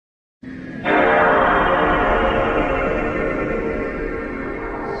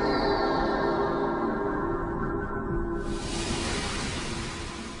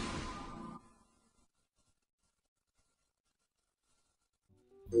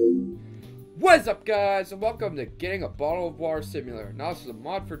What's up, guys, and welcome to Getting a Bottle of Water Simulator. Now, this is a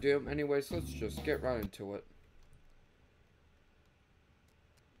mod for Doom. Anyways, let's just get right into it.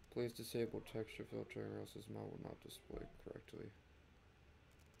 Please disable texture filter or else this mod will not display correctly.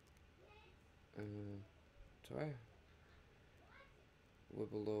 So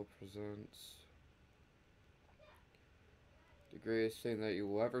what below presents the greatest thing that you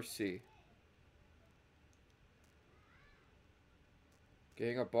will ever see.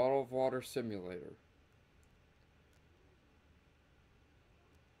 Getting a Bottle of Water Simulator.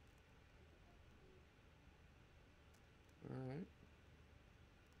 Alright.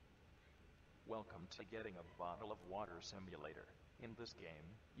 Welcome to Getting a Bottle of Water Simulator. In this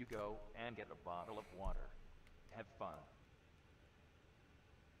game, you go and get a bottle of water. Have fun.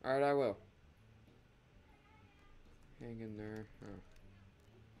 Alright, I will. Hang in there.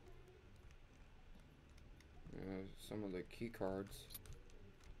 Oh. Some of the key cards.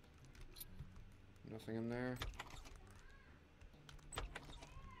 Nothing in there.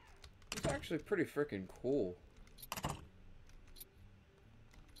 It's actually pretty freaking cool.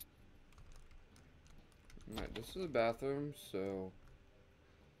 Alright, this is a bathroom, so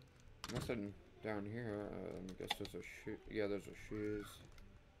nothing down here. I guess there's a shoe. Yeah, there's a shoes.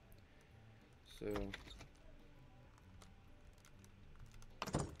 So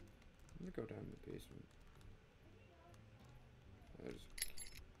let me go down to the basement.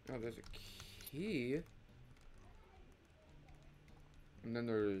 There's a key. And then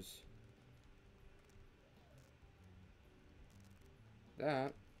there's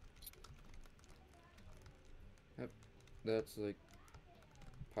that. Yep, that's like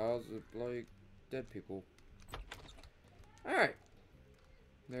piles of like dead people. Alright.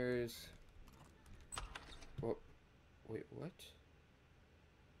 There's wait, what?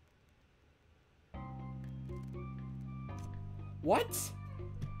 What?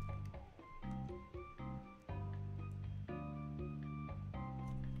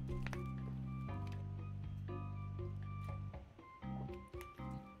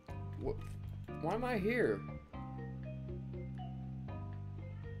 What? Why am I here?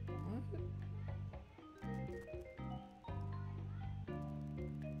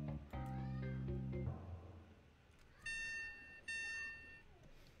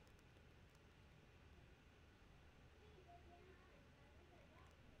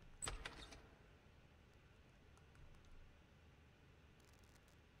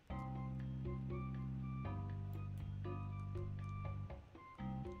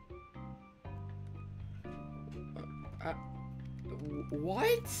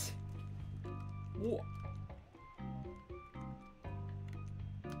 What? What?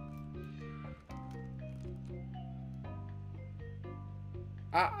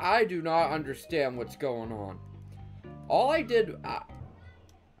 I do not understand what's going on. All I did...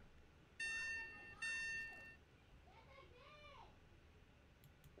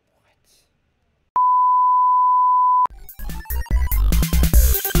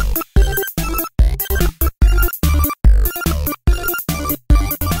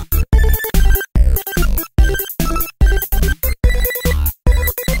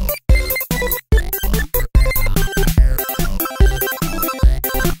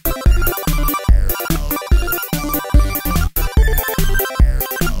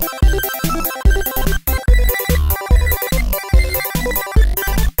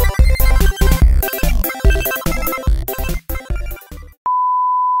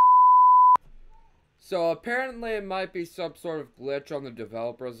 So apparently it might be some sort of glitch on the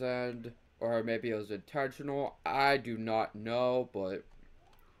developer's end, or maybe it was intentional. I do not know, but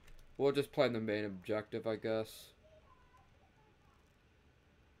we'll just play the main objective, I guess.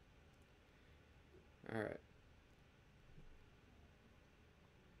 Alright.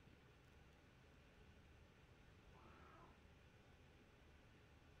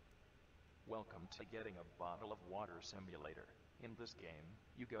 Welcome to Getting a Bottle of Water Simulator. In this game,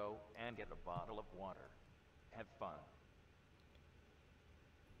 you go and get a bottle of water. Have fun.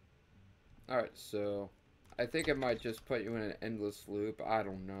 Alright, so I think it might just put you in an endless loop. I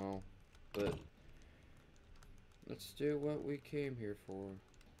don't know. But let's do what we came here for.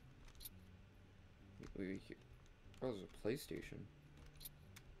 Oh, there's a PlayStation.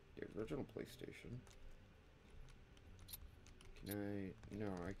 The original PlayStation. Can I?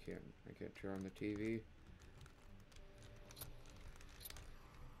 No, I can't. I can't turn on the TV.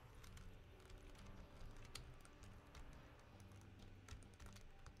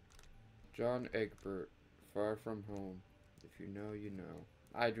 John Egbert, Far From Home. If you know, you know.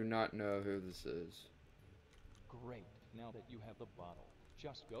 I do not know who this is. Great. Now that you have the bottle,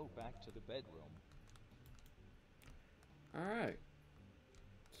 just go back to the bedroom. Alright.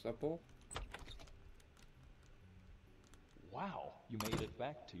 simple. Wow, you made it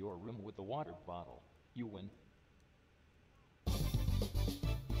back to your room with the water bottle. You win.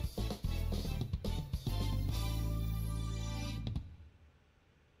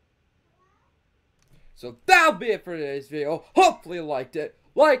 So that'll be it for today's video. Hopefully you liked it.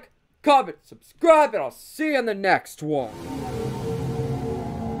 Like, comment, subscribe, and I'll see you in the next one.